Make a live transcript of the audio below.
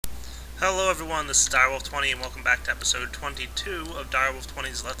Hello everyone, this is Direwolf20 and welcome back to episode 22 of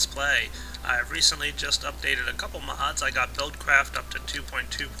Direwolf20's Let's Play. I've recently just updated a couple mods. I got Buildcraft up to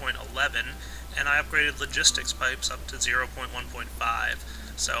 2.2.11 and I upgraded Logistics Pipes up to 0.1.5.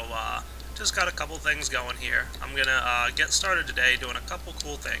 So, just got a couple things going here. I'm gonna get started today doing a couple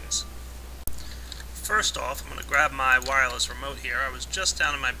cool things. First off, I'm gonna grab my wireless remote here. I was just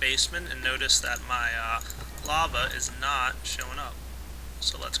down in my basement and noticed that my lava is not showing up.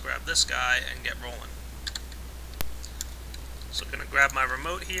 So let's grab this guy and get rolling. So I'm going to grab my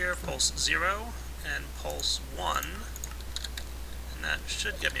remote here, pulse 0 and pulse 1, and that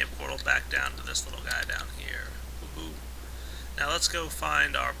should get me a portal back down to this little guy down here. Woohoo. Now let's go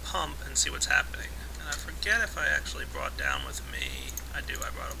find our pump and see what's happening. And I forget if I actually brought down with me, I do, I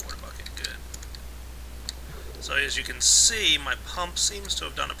brought a water bucket, good. So as you can see, my pump seems to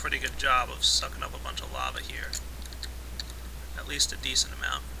have done a pretty good job of sucking up a bunch of lava here. At least a decent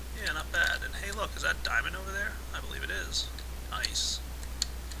amount. Yeah, not bad. And hey look, is that diamond over there? I believe it is. Nice.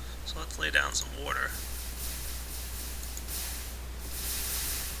 So let's lay down some water.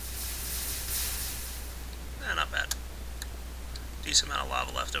 Not bad. Decent amount of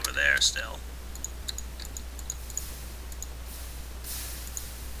lava left over there still.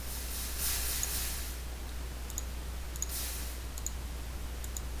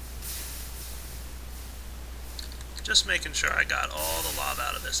 Just making sure I got all the lava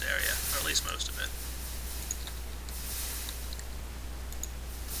out of this area, or at least most of it.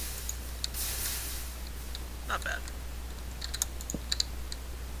 Not bad.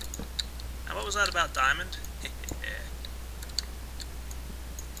 Now what was that about diamond?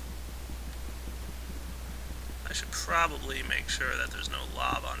 I should probably make sure that there's no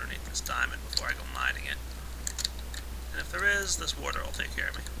lava underneath this diamond before I go mining it. And if there is, this water will take care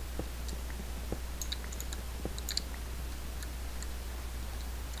of me.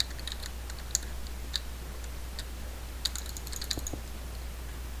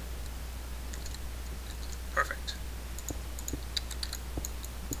 Perfect.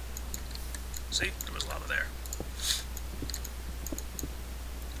 See? There was lava there.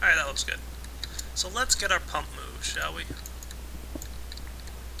 Alright, that looks good. So let's get our pump moved, shall we? I'm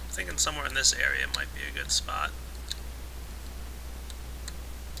thinking somewhere in this area might be a good spot.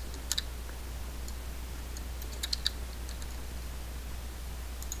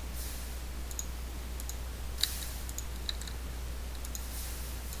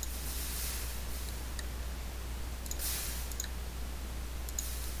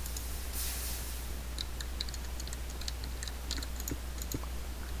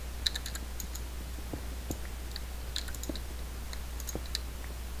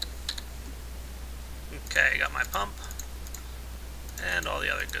 Okay, got my pump, and all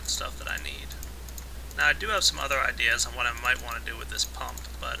the other good stuff that I need. Now I do have some other ideas on what I might want to do with this pump,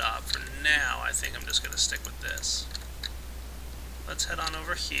 but for now I think I'm just going to stick with this. Let's head on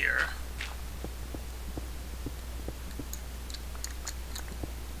over here.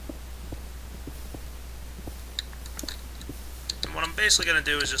 And what I'm basically going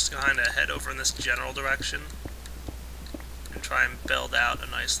to do is just kind of head over in this general direction and try and build out a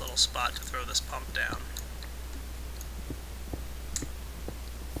nice little spot to throw this pump down.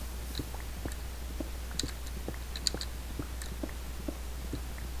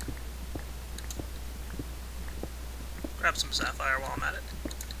 Grab some sapphire while I'm at it.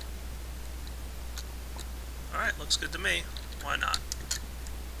 Alright, looks good to me. Why not?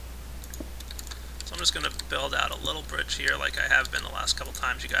 So I'm just going to build out a little bridge here like I have been the last couple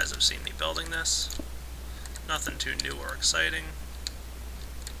times you guys have seen me building this. Nothing too new or exciting.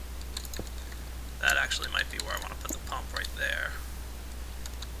 That actually might be where I want to put the pump, right there.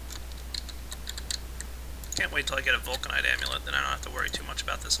 Can't wait till I get a vulcanite amulet, then I don't have to worry too much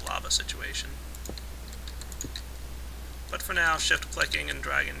about this lava situation. But for now, shift clicking and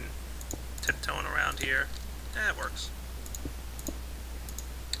dragging, tiptoeing around here, it works.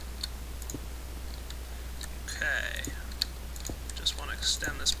 Okay, just want to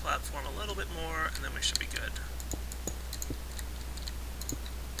extend this platform a little bit more, and then we should be good.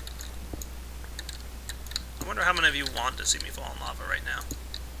 I wonder how many of you want to see me fall in lava right now.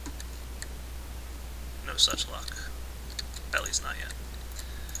 No such luck. At least not yet.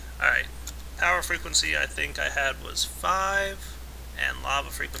 Alright. Power frequency I think I had was 5, and lava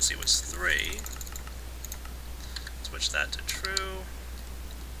frequency was 3. Switch that to true.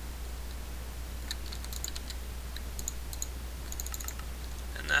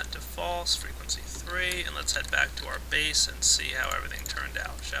 And that to false, frequency 3, and let's head back to our base and see how everything turned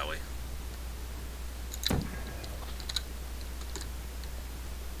out, shall we?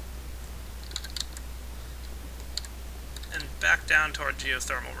 And back down to our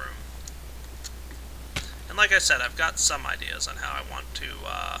geothermal room. And like I said, I've got some ideas on how I want to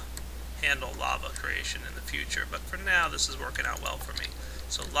handle lava creation in the future, but for now this is working out well for me.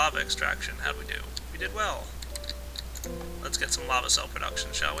 So lava extraction, how'd we do? We did well. Let's get some lava cell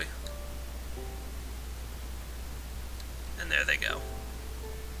production, shall we? And there they go.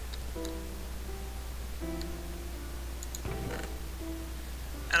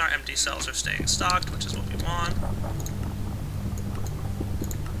 And our empty cells are staying stocked, which is what we want.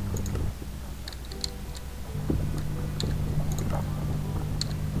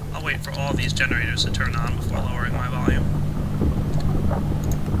 I'll wait for all these generators to turn on before lowering my volume.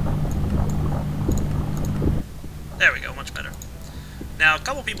 There we go, much better. Now, a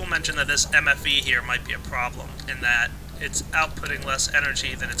couple people mentioned that this MFE here might be a problem, in that it's outputting less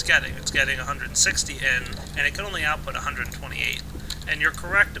energy than it's getting. It's getting 160 in, and it can only output 128. And you're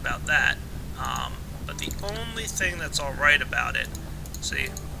correct about that, but the only thing that's alright about it, see,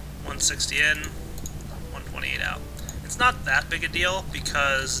 160 in, 128 out. It's not that big a deal,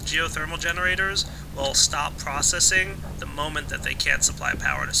 because geothermal generators will stop processing the moment that they can't supply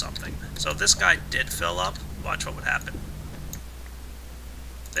power to something. So if this guy did fill up, watch what would happen.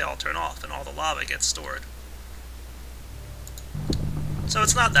 They all turn off, and all the lava gets stored. So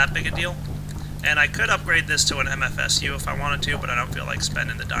it's not that big a deal. And I could upgrade this to an MFSU if I wanted to, but I don't feel like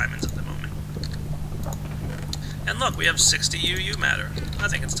spending the diamonds at the moment. And look, we have 60 UU matter. I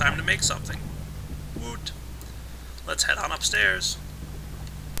think it's time to make something. Woot! Let's head on upstairs.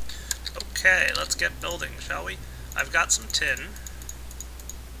 Okay, let's get building, shall we? I've got some tin.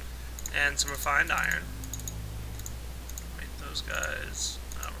 And some refined iron. Wait, those guys...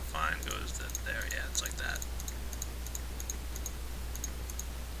 refined goes to there, yeah, it's like that.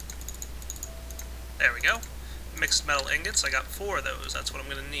 There we go. Mixed metal ingots, I got 4 of those, that's what I'm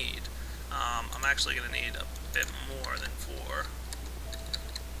going to need. I'm actually going to need a bit more than 4.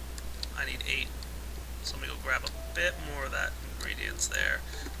 I need 8. So let me go grab a bit more of that ingredients there.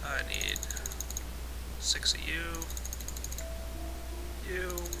 I need 6 of you. You.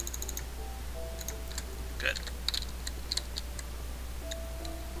 Good.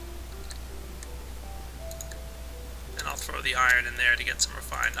 And I'll throw the iron in there to get some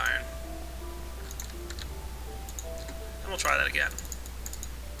refined iron. And we'll try that again.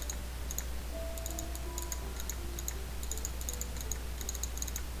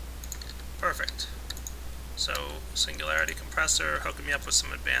 Perfect. So, singularity compressor, hooking me up with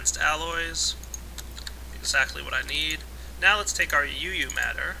some advanced alloys. Exactly what I need. Now let's take our UU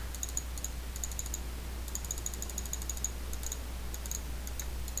matter.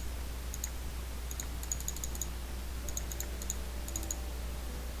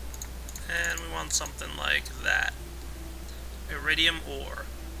 And we want something like that. Iridium ore.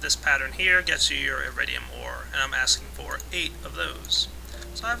 This pattern here gets you your iridium ore, and I'm asking for 8 of those.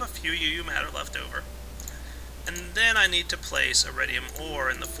 So I have a few UU matter left over. And then I need to place iridium ore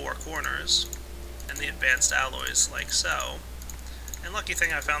in the 4 corners, and the advanced alloys like so. And lucky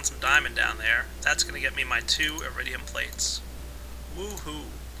thing I found some diamond down there. That's going to get me my 2 iridium plates. Woohoo!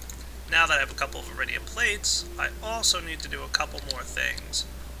 Now that I have a couple of iridium plates, I also need to do a couple more things.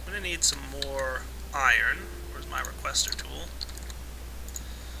 I'm going to need some more iron. Where's my requester tool?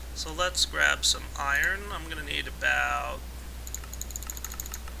 So let's grab some iron. I'm going to need about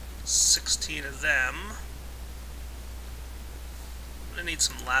 16 of them. I'm going to need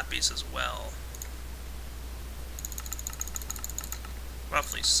some lapis as well.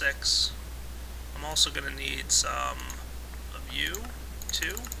 Roughly 6. I'm also going to need some of you,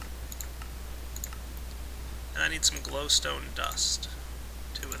 2. And I need some glowstone dust.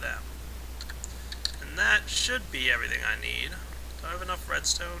 2 of them. And that should be everything I need. Do I have enough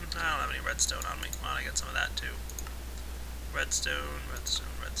redstone? I don't have any redstone on me. Why don't I get some of that too? Redstone, redstone,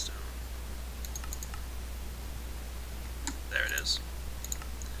 redstone. There it is.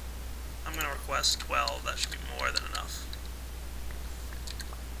 I'm going to request 12. That should be more than enough.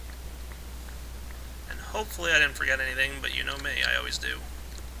 And hopefully I didn't forget anything, but you know me, I always do.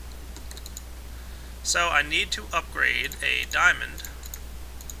 So I need to upgrade a diamond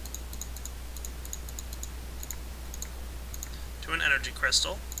to an energy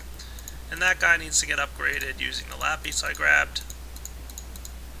crystal, and that guy needs to get upgraded using the lapis I grabbed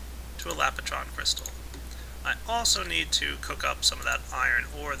to a lapitron crystal. I also need to cook up some of that iron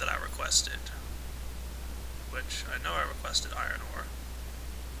ore that I requested, which I know I requested iron ore,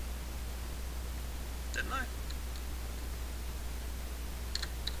 didn't I?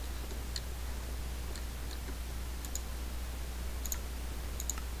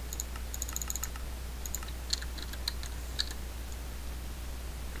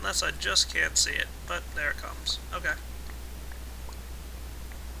 Unless I just can't see it, but there it comes. Okay.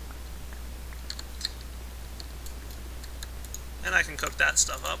 And I can cook that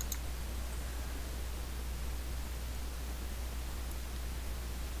stuff up.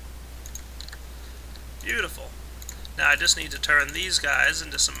 Beautiful. Now I just need to turn these guys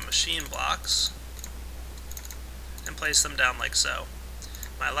into some machine blocks and place them down like so.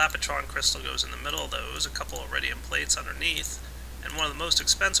 My Lapitron crystal goes in the middle of those, a couple of iridium plates underneath, and one of the most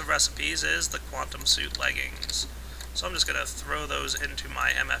expensive recipes is the quantum suit leggings. So I'm just going to throw those into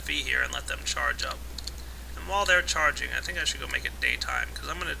my MFE here and let them charge up. And while they're charging, I think I should go make it daytime, because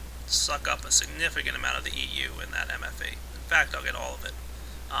I'm going to suck up a significant amount of the EU in that MFE. In fact, I'll get all of it.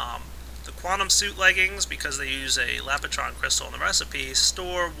 The quantum suit leggings, because they use a Lapitron crystal in the recipe,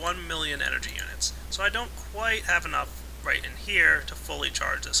 store 1 million energy units. So I don't quite have enough right in here to fully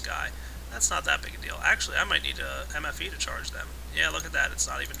charge this guy. That's not that big a deal. Actually, I might need a MFE to charge them. Yeah, look at that, it's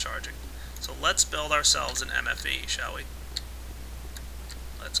not even charging. So let's build ourselves an MFE, shall we?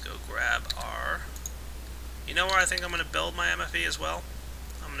 Let's go grab our... You know where I think I'm going to build my MFE as well?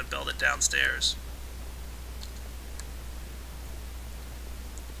 I'm going to build it downstairs.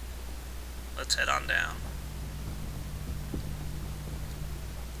 Let's head on down.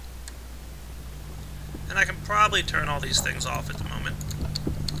 And I can probably turn all these things off at the moment.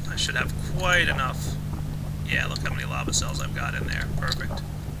 I should have quite enough. Yeah, look how many lava cells I've got in there. Perfect.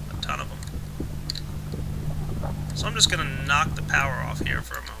 A ton of them. So I'm just going to knock the power off here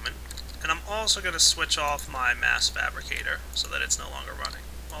for a moment. And I'm also going to switch off my mass fabricator so that it's no longer running.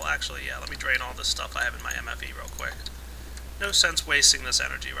 Well, actually, yeah, let me drain all this stuff I have in my MFE real quick. No sense wasting this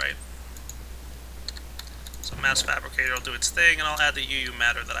energy, right? So mass fabricator will do its thing, and I'll add the UU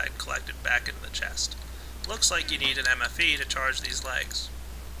matter that I collected back into the chest. Looks like you need an MFE to charge these legs.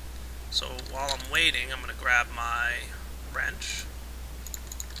 So while I'm waiting, I'm going to grab my wrench.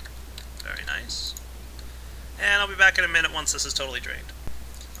 Very nice. And I'll be back in a minute once this is totally drained.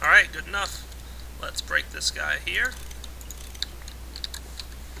 Alright, good enough. Let's break this guy here.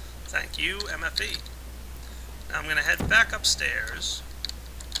 Thank you, MFE. Now I'm going to head back upstairs.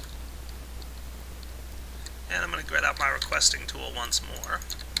 And I'm going to get out my requesting tool once more.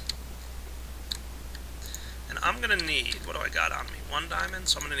 And I'm going to need, what do I got on me? 1 diamond,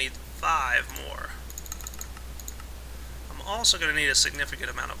 so I'm going to need 5 more. I'm also going to need a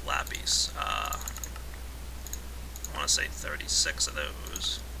significant amount of lapis. I want to say 36 of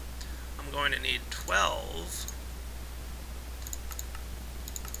those. I'm going to need 12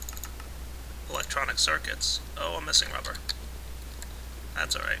 electronic circuits. Oh, I'm missing rubber.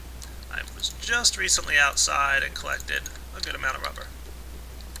 That's alright. I was just recently outside and collected a good amount of rubber.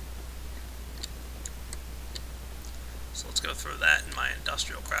 So let's go through that in my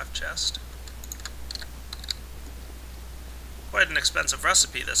industrial craft chest. Quite an expensive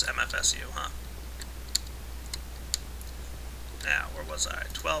recipe, this MFSU, huh? Now, where was I?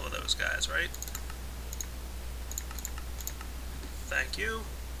 12 of those guys, right? Thank you.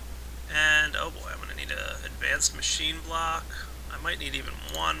 And, oh boy, I'm going to need an advanced machine block. I might need even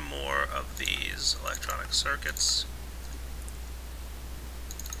 1 more of these electronic circuits.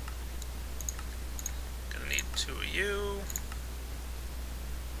 Gonna need 2 of you.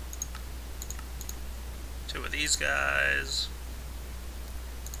 2 of these guys.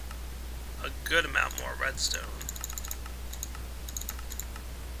 A good amount more redstone.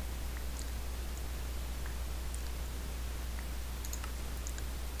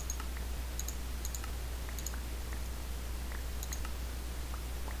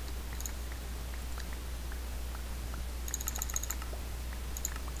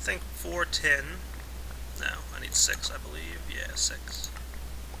 I think 4 tin. No, I need 6, I believe. Yeah, 6.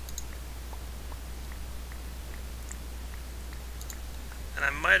 And I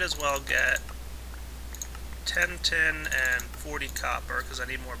might as well get 10 tin and 40 copper, because I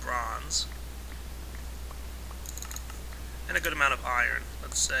need more bronze. And a good amount of iron.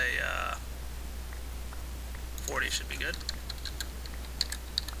 Let's say 40 should be good.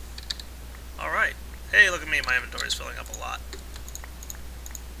 Alright. Hey, look at me, my inventory is filling up a lot.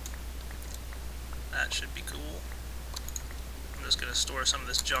 That should be cool. I'm just going to store some of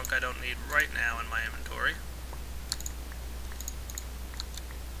this junk I don't need right now in my inventory.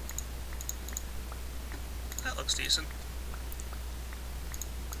 That looks decent.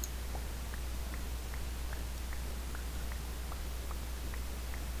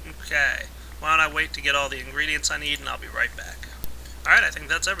 Okay. Why don't I wait to get all the ingredients I need and I'll be right back. Alright, I think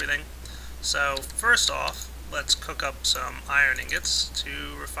that's everything. So, first off, let's cook up some iron ingots to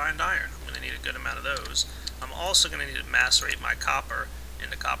refined iron. I'm going to need a good amount of those. I'm also going to need to macerate my copper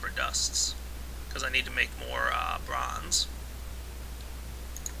into copper dusts, because I need to make more bronze.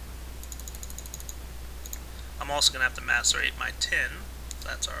 I'm also going to have to macerate my tin, if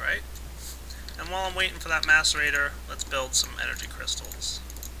that's alright. And while I'm waiting for that macerator, let's build some energy crystals.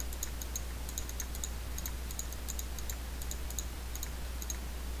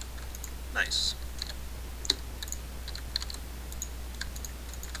 Nice.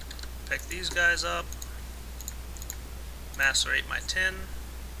 Pick these guys up. Macerate my tin.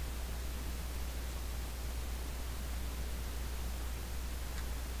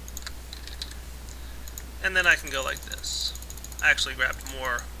 And then I can go like this. I actually grabbed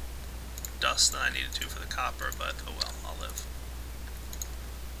more dust than I needed to for the copper, but oh well, I'll live.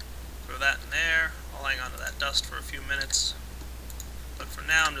 Throw that in there. I'll hang on to that dust for a few minutes. But for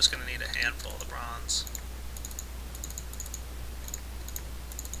now, I'm just going to need a handful of the bronze.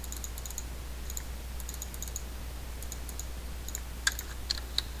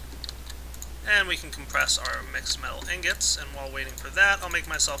 And we can compress our mixed metal ingots, and while waiting for that, I'll make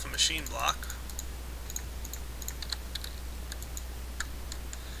myself a machine block.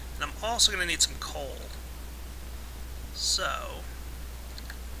 And I'm also going to need some coal. So,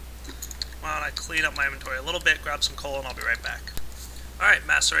 why don't I clean up my inventory a little bit, grab some coal, and I'll be right back. Alright,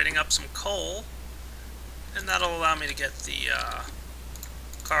 macerating up some coal, and that'll allow me to get the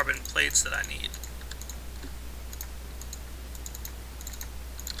carbon plates that I need.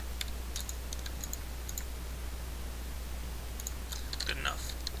 Good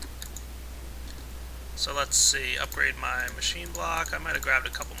enough. So let's see, upgrade my machine block. I might have grabbed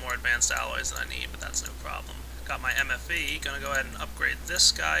a couple more advanced alloys than I need, but that's no problem. Got my MFE, gonna go ahead and upgrade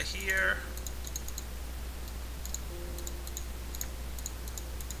this guy here.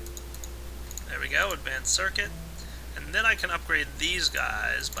 There we go, advanced circuit. And then I can upgrade these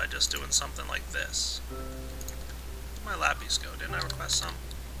guys by just doing something like this. Where'd my lappies go? Didn't I request some?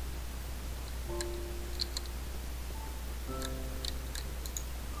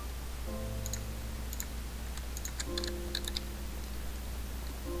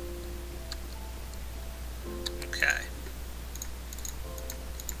 Okay.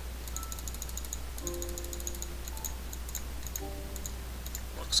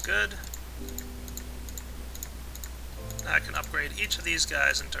 Looks good. Now I can upgrade each of these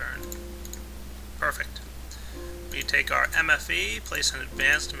guys in turn. Perfect. We take our MFE, place an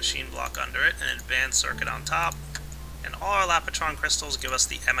advanced machine block under it, an advanced circuit on top, and all our Lapitron crystals give us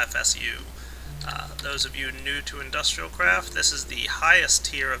the MFSU. Those of you new to Industrial Craft, this is the highest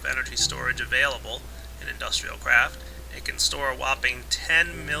tier of energy storage available in Industrial Craft. It can store a whopping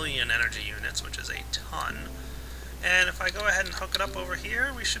 10 million energy units, which is a ton. And if I go ahead and hook it up over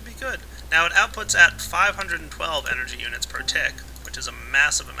here, we should be good. Now it outputs at 512 energy units per tick, which is a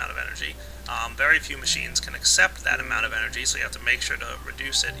massive amount of energy. Very few machines can accept that amount of energy, so you have to make sure to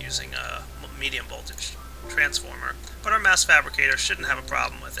reduce it using a medium voltage transformer. But our mass fabricator shouldn't have a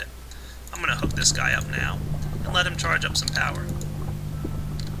problem with it. I'm going to hook this guy up now and let him charge up some power.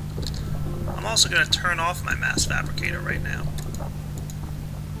 I'm also going to turn off my mass fabricator right now.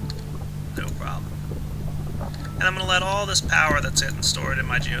 No problem. And I'm going to let all this power that's getting stored in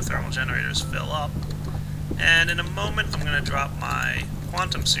my geothermal generators fill up. And in a moment, I'm going to drop my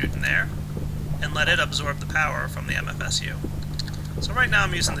quantum suit in there and let it absorb the power from the MFSU. So right now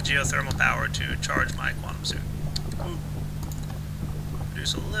I'm using the geothermal power to charge my quantum suit.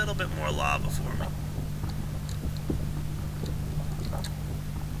 Produce a little bit more lava for me.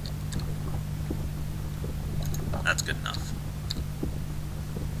 That's good enough.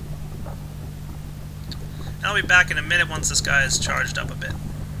 And I'll be back in a minute once this guy is charged up a bit.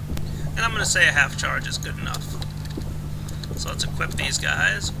 And I'm going to say a half charge is good enough. So let's equip these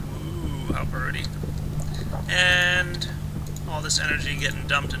guys. Ooh, how birdie. And all this energy getting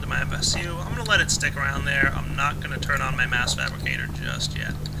dumped into my MFSU. I'm going to let it stick around there. I'm not going to turn on my mass fabricator just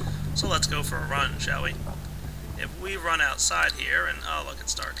yet. So let's go for a run, shall we? If we run outside here, and oh look,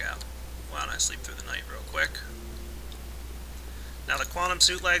 it's dark out. Why don't I sleep through the night real quick? Now the quantum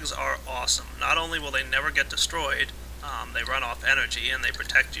suit legs are awesome. Not only will they never get destroyed, they run off energy and they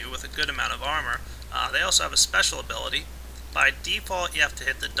protect you with a good amount of armor. They also have a special ability. By default you have to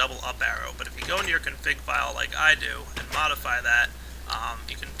hit the double up arrow, but if you go into your config file like I do and modify that,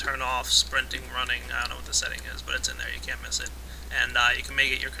 you can turn off sprinting, running, I don't know what the setting is, but it's in there, you can't miss it. And you can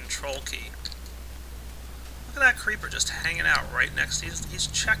make it your control key. Look at that creeper just hanging out right next to you. He's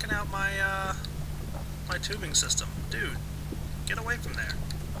checking out my my tubing system. Dude, get away from there.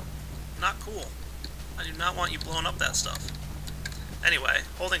 Not cool. I do not want you blowing up that stuff. Anyway,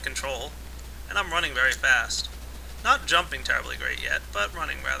 holding control, and I'm running very fast. Not jumping terribly great yet, but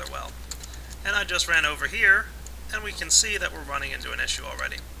running rather well. And I just ran over here, and we can see that we're running into an issue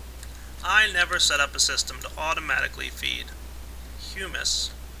already. I never set up a system to automatically feed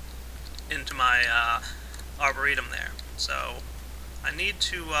humus into my arboretum there. So I need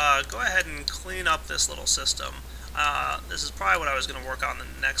to go ahead and clean up this little system. This is probably what I was going to work on the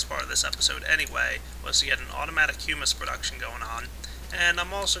next part of this episode anyway, was to get an automatic humus production going on. And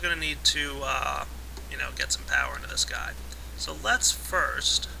I'm also going to need to, get some power into this guy. So let's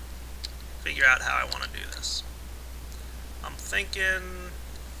first figure out how I want to do this. I'm thinking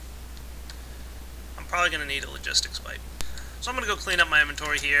I'm probably going to need a logistics pipe. So I'm going to go clean up my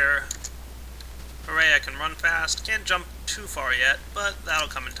inventory here. Hooray, I can run fast. Can't jump too far yet, but that'll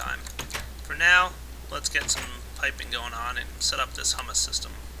come in time. For now, let's get some piping going on and set up this humus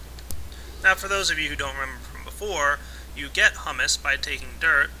system. Now, for those of you who don't remember from before, you get humus by taking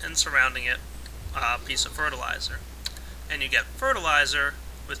dirt and surrounding it a piece of fertilizer. And you get fertilizer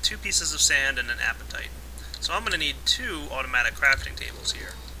with 2 pieces of sand and an apatite. So I'm going to need 2 automatic crafting tables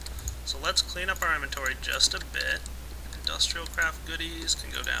here. So let's clean up our inventory just a bit. Industrial craft goodies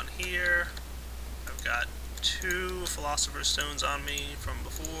can go down here. I've got 2 philosopher's stones on me from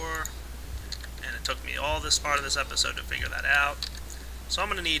before, and it took me all this part of this episode to figure that out. So I'm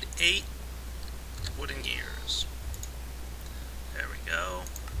going to need 8 wooden gears. There we go.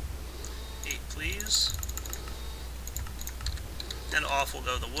 8 please. And off will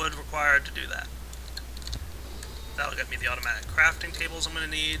go the wood required to do that. That'll get me the automatic crafting tables I'm going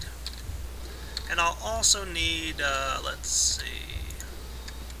to need. And I'll also need, let's see,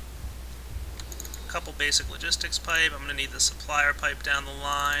 a couple basic logistics pipe. I'm going to need the supplier pipe down the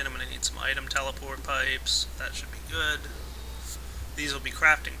line. I'm going to need some item teleport pipes. That should be good. These will be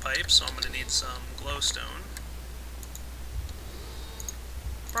crafting pipes, so I'm going to need some glowstone.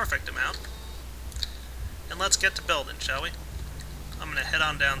 Perfect amount. And let's get to building, shall we? I'm going to head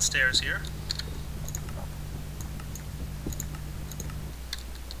on downstairs here.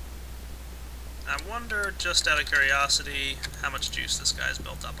 I wonder, just out of curiosity, how much juice this guy's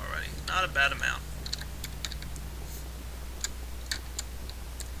built up already. Not a bad amount.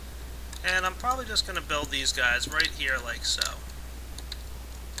 And I'm probably just going to build these guys right here like so.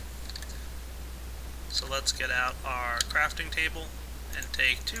 So let's get out our crafting table and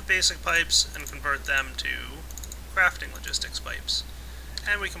take 2 basic pipes and convert them to crafting logistics pipes.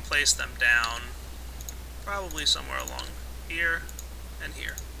 And we can place them down probably somewhere along here and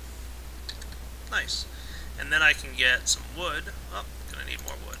here. Nice. And then I can get some wood. Oh, gonna need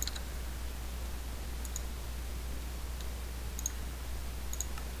more wood.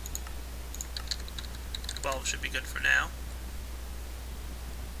 Well, should be good for now.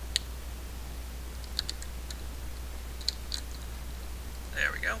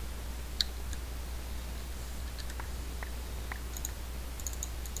 There we go.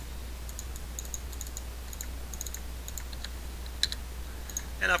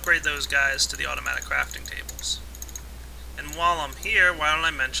 And upgrade those guys to the automatic crafting tables. And while I'm here, why don't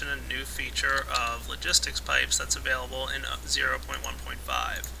I mention a new feature of logistics pipes that's available in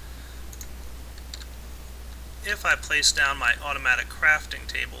 0.1.5. If I place down my automatic crafting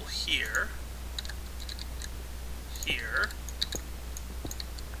table here,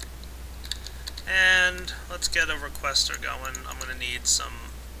 and let's get a requester going. I'm going to need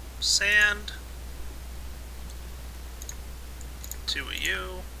some sand, 2 of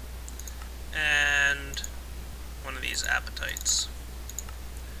you, and 1 of these apatites.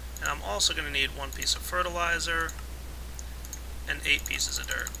 And I'm also going to need 1 piece of fertilizer and 8 pieces of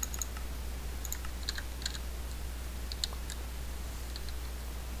dirt.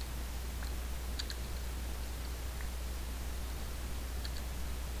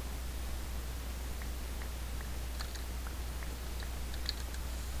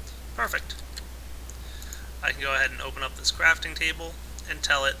 Perfect. I can go ahead and open up this crafting table and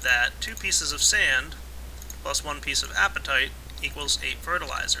tell it that 2 pieces of sand plus 1 piece of apatite equals 8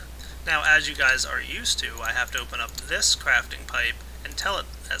 fertilizer. Now, as you guys are used to, I have to open up this crafting pipe and tell it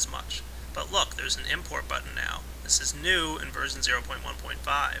as much. But look, there's an import button now. This is new in version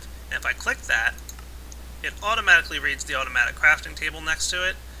 0.1.5. And if I click that, it automatically reads the automatic crafting table next to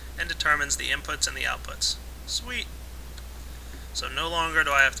it and determines the inputs and the outputs. Sweet. So no longer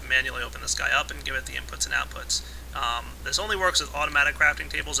do I have to manually open this guy up and give it the inputs and outputs. This only works with automatic crafting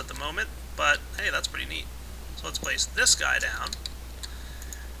tables at the moment, but hey, that's pretty neat. So let's place this guy down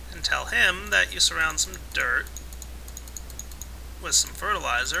and tell him that you surround some dirt with some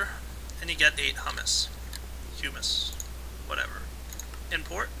fertilizer and you get 8 humus, whatever.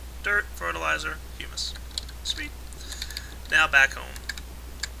 Import, dirt, fertilizer, humus. Sweet. Now back home.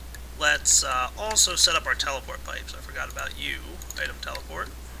 Let's also set up our teleport pipes. I forgot about you. Item teleport.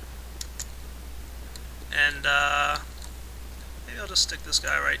 And maybe I'll just stick this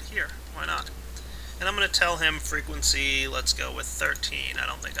guy right here. Why not? And I'm going to tell him frequency, let's go with 13. I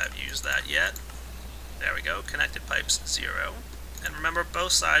don't think I've used that yet. There we go. Connected pipes 0. And remember,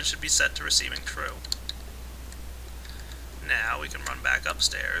 both sides should be set to receiving true. Now we can run back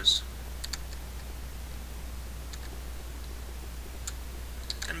upstairs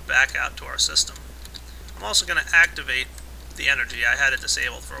and back out to our system. I'm also going to activate the energy. I had it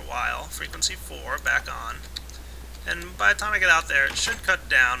disabled for a while. Frequency 4, back on. And by the time I get out there, it should cut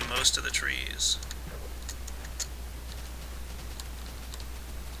down most of the trees.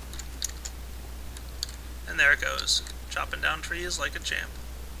 And there it goes, chopping down trees like a champ.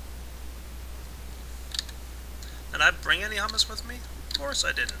 Did I bring any hummus with me? Of course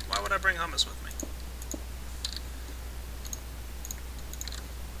I didn't. Why would I bring hummus with me?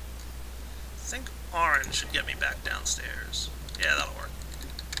 I think orange should get me back downstairs. Yeah, that'll work.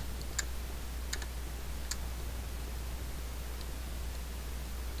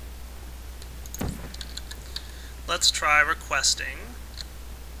 Let's try requesting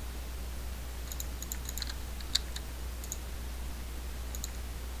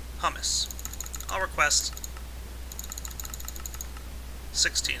hummus. I'll request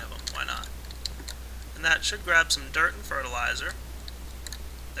 16 of them, why not? And that should grab some dirt and fertilizer.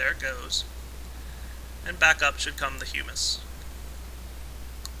 There it goes. And back up should come the humus.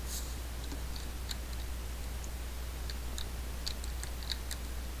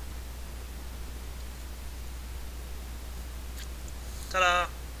 Ta-da!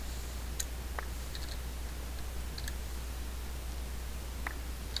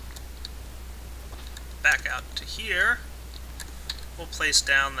 Back out to here. We'll place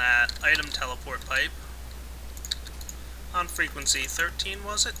down that item teleport pipe on frequency 13,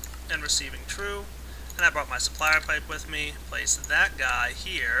 was it? And receiving true. And I brought my supplier pipe with me. Place that guy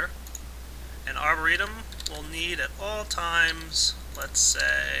here. And Arboretum will need at all times, let's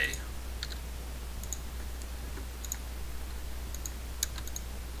say,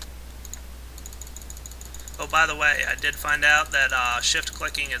 oh, by the way, I did find out that shift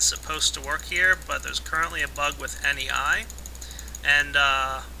clicking is supposed to work here, but there's currently a bug with NEI, and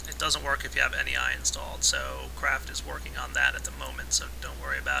it doesn't work if you have NEI installed, so Kraft is working on that at the moment, so don't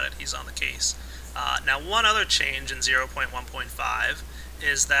worry about it, he's on the case. Now, one other change in 0.1.5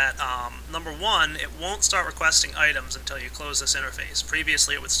 is that, number one, it won't start requesting items until you close this interface.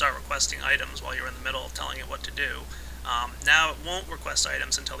 Previously, it would start requesting items while you're in the middle of telling it what to do. Now it won't request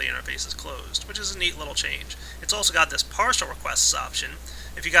items until the interface is closed, which is a neat little change. It's also got this partial requests option.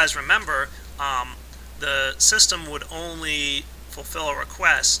 If you guys remember, the system would only fulfill a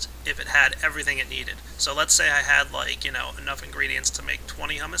request if it had everything it needed. So let's say I had, like, you know, enough ingredients to make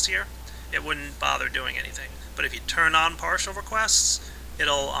 20 hummus here, it wouldn't bother doing anything. But if you turn on partial requests,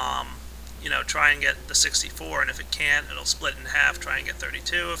 it'll you know, try and get the 64, and if it can't, it'll split in half, try and get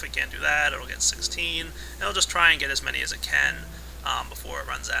 32. If it can't do that, it'll get 16. And it'll just try and get as many as it can before it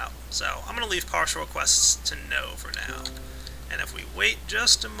runs out. So I'm going to leave partial requests to no for now. And if we wait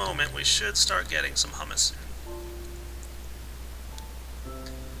just a moment, we should start getting some hummus soon.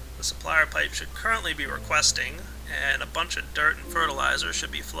 The supplier pipe should currently be requesting, and a bunch of dirt and fertilizer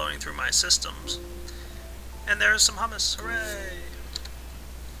should be flowing through my systems. And there's some hummus. Hooray!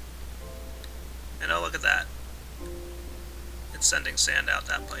 And oh, look at that. It's sending sand out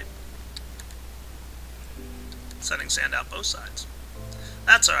that pipe. It's sending sand out both sides.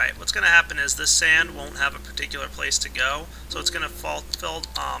 That's alright. What's going to happen is this sand won't have a particular place to go, so it's going to fill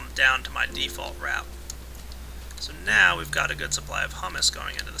down to my default route. So now we've got a good supply of hummus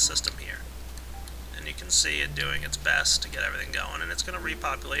going into the system here. And you can see it doing its best to get everything going, and it's going to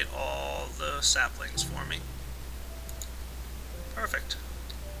repopulate all the saplings for me. Perfect.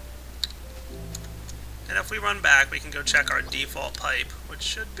 And if we run back, we can go check our default pipe, which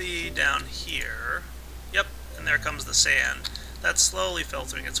should be down here. Yep, and there comes the sand. That's slowly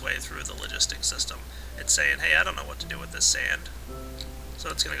filtering its way through the logistics system. It's saying, hey, I don't know what to do with this sand. So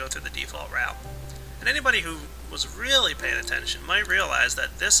it's going to go through the default route. And anybody who was really paying attention might realize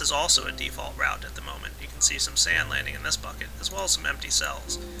that this is also a default route at the moment. You can see some sand landing in this bucket, as well as some empty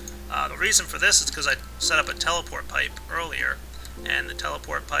cells. The reason for this is because I set up a teleport pipe earlier, and the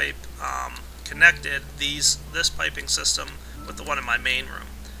teleport pipe connected this piping system with the one in my main room.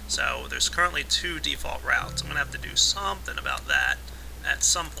 So there's currently 2 default routes. I'm going to have to do something about that at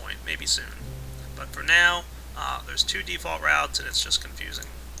some point, maybe soon. But for now, there's 2 default routes, and it's just confusing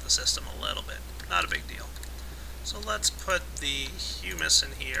the system a little bit. Not a big deal. So let's put the humus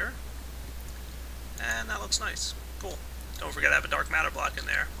in here, and that looks nice. Cool. Don't forget I have a dark matter block in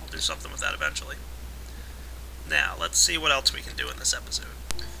there. I'll do something with that eventually. Now, let's see what else we can do in this episode.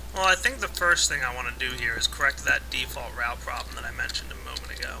 Well, I think the first thing I want to do here is correct that default route problem that I mentioned a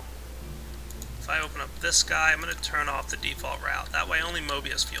moment ago. If I open up this guy, I'm going to turn off the default route. That way only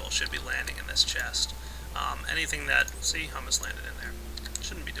Mobius fuel should be landing in this chest. Anything that, see, hummus landed in there.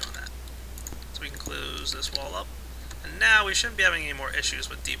 Shouldn't be doing that. So we can close this wall up. And now we shouldn't be having any more issues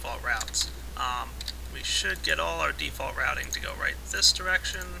with default routes. We should get all our default routing to go right this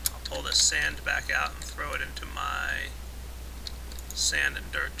direction. I'll pull this sand back out and throw it into my sand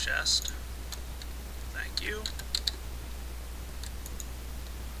and dirt chest. Thank you.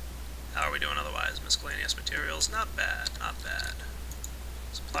 How are we doing otherwise? Miscellaneous materials, not bad, not bad.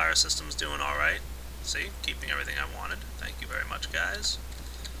 Supplier system's doing alright. See, keeping everything I wanted. Thank you very much, guys.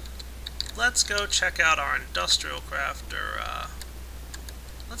 Let's go check out our industrial crafter.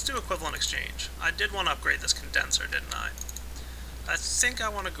 Let's do equivalent exchange. I did want to upgrade this condenser, didn't I? I think I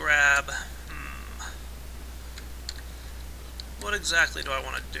want to grab... What exactly do I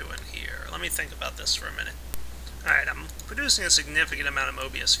want to do in here? Let me think about this for a minute. Alright, I'm producing a significant amount of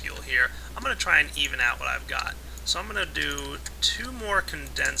Mobius fuel here. I'm going to try and even out what I've got. So I'm going to do 2 more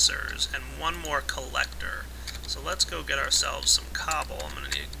condensers and 1 more collector. So let's go get ourselves some cobble. I'm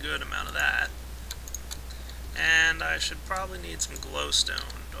going to need a good amount of that. And I should probably need some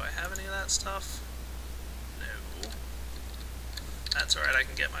glowstone. Do I have any of that stuff? No. That's alright, I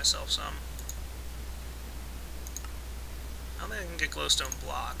can get myself some. I don't think I can get glowstone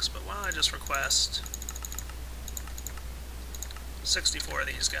blocks, but why don't I just request 64 of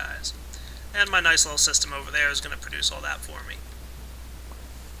these guys. And my nice little system over there is going to produce all that for me.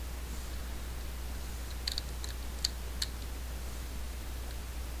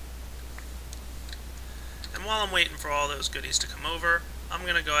 And while I'm waiting for all those goodies to come over, I'm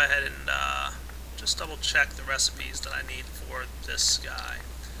going to go ahead and just double check the recipes that I need for this guy.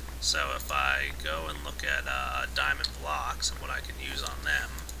 So if I go and look at diamond blocks and what I can use on them,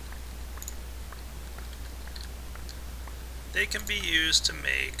 they can be used to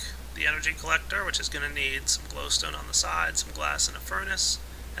make the energy collector, which is going to need some glowstone on the side, some glass in a furnace,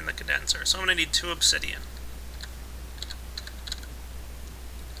 and the condenser. So I'm going to need 2 obsidian.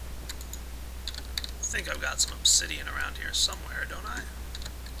 I think I've got some obsidian around here somewhere, don't I?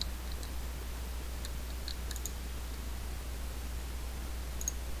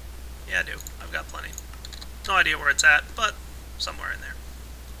 Yeah, I do. I've got plenty. No idea where it's at, but somewhere in there.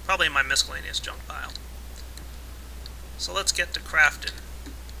 Probably in my miscellaneous junk pile. So let's get to crafting.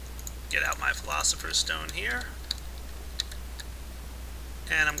 Get out my Philosopher's Stone here.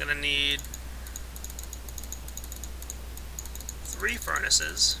 And I'm going to need 3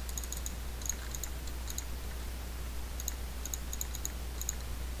 furnaces.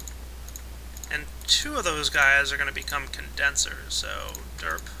 And 2 of those guys are going to become condensers. So,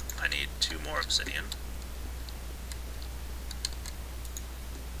 derp, I need 2 more obsidian.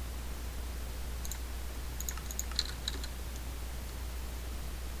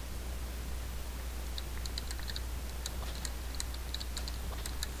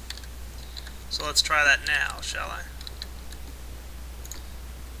 So let's try that now, shall I?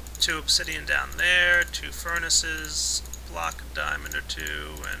 2 obsidian down there, 2 furnaces, block of diamond or 2,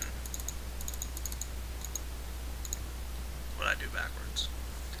 and what'd I do backwards?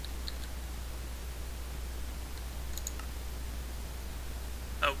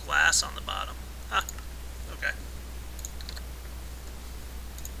 Oh, glass on the bottom. Huh. Okay.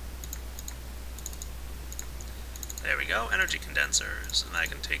 There we go, energy condensers. And I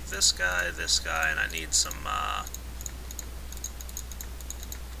can take this guy, and I need some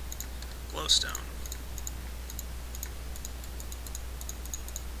glowstone.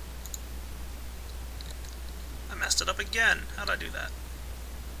 I messed it up again. How'd I do that?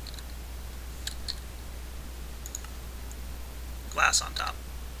 Glass on top.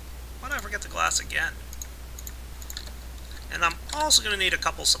 Why did I forget the glass again? And I'm also going to need a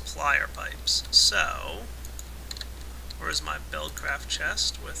couple supplier pipes. So, where's my buildcraft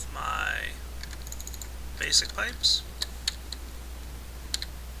chest with my basic pipes?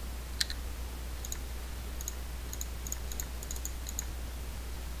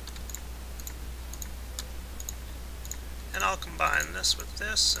 And I'll combine this with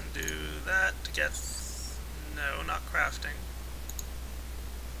this and do that to get... no, not crafting.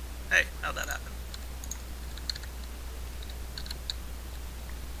 Hey, how'd that happen?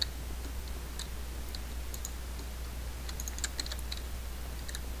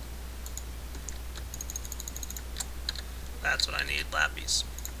 That's what I need, lapis.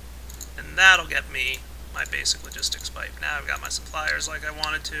 And that'll get me my basic logistics pipe. Now I've got my suppliers like I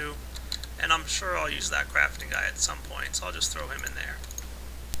wanted to, and I'm sure I'll use that crafting guy at some point, so I'll just throw him in there.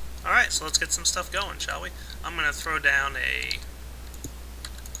 Alright, so let's get some stuff going, shall we? I'm going to throw down a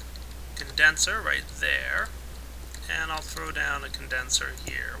condenser right there, and I'll throw down a condenser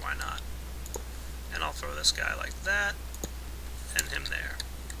here, why not? And I'll throw this guy like that, and him there.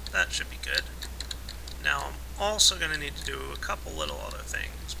 That should be good. Now I'm also going to need to do a couple little other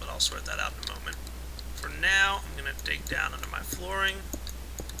things, but I'll sort that out in a moment. For now, I'm going to dig down under my flooring.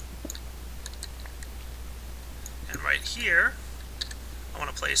 And right here, I want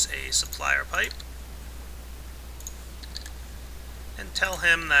to place a supplier pipe. And tell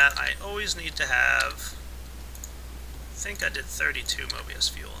him that I always need to have, I think I did 32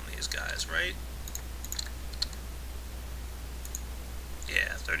 Mobius fuel in these guys, right?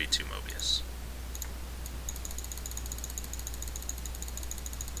 Yeah, 32 Mobius.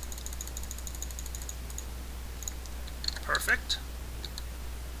 Perfect.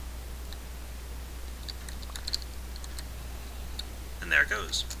 And there it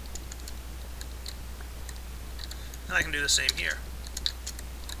goes. And I can do the same here.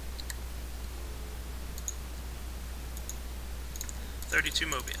 $32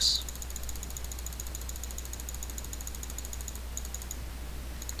 Mobius.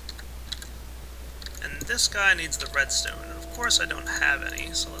 And this guy needs the redstone, and of course I don't have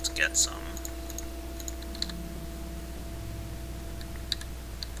any, so let's get some.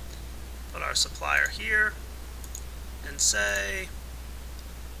 Put our supplier here, and say,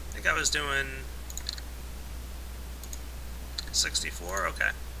 I think I was doing 64,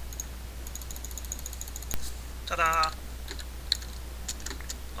 okay. Ta-da!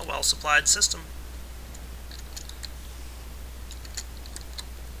 A well-supplied system.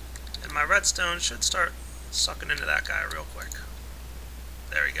 And my redstone should start sucking into that guy real quick.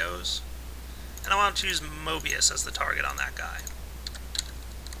 There he goes. And I want to use Mobius as the target on that guy.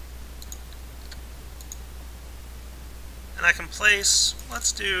 And I can place,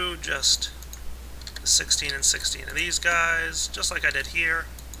 let's do just 16 and 16 of these guys, just like I did here.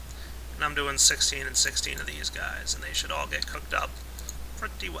 And I'm doing 16 and 16 of these guys, and they should all get cooked up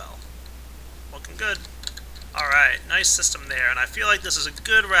pretty well. Looking good. Alright, nice system there, and I feel like this is a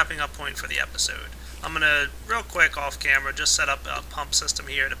good wrapping up point for the episode. I'm going to, real quick off camera, just set up a pump system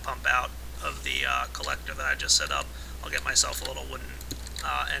here to pump out of the collector that I just set up. I'll get myself a little wooden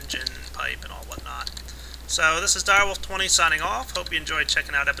engine pipe and all whatnot. So this is Direwolf20 signing off. Hope you enjoyed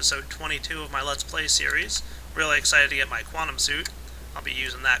checking out episode 22 of my Let's Play series. Really excited to get my quantum suit. I'll be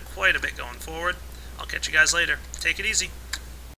using that quite a bit going forward. I'll catch you guys later. Take it easy.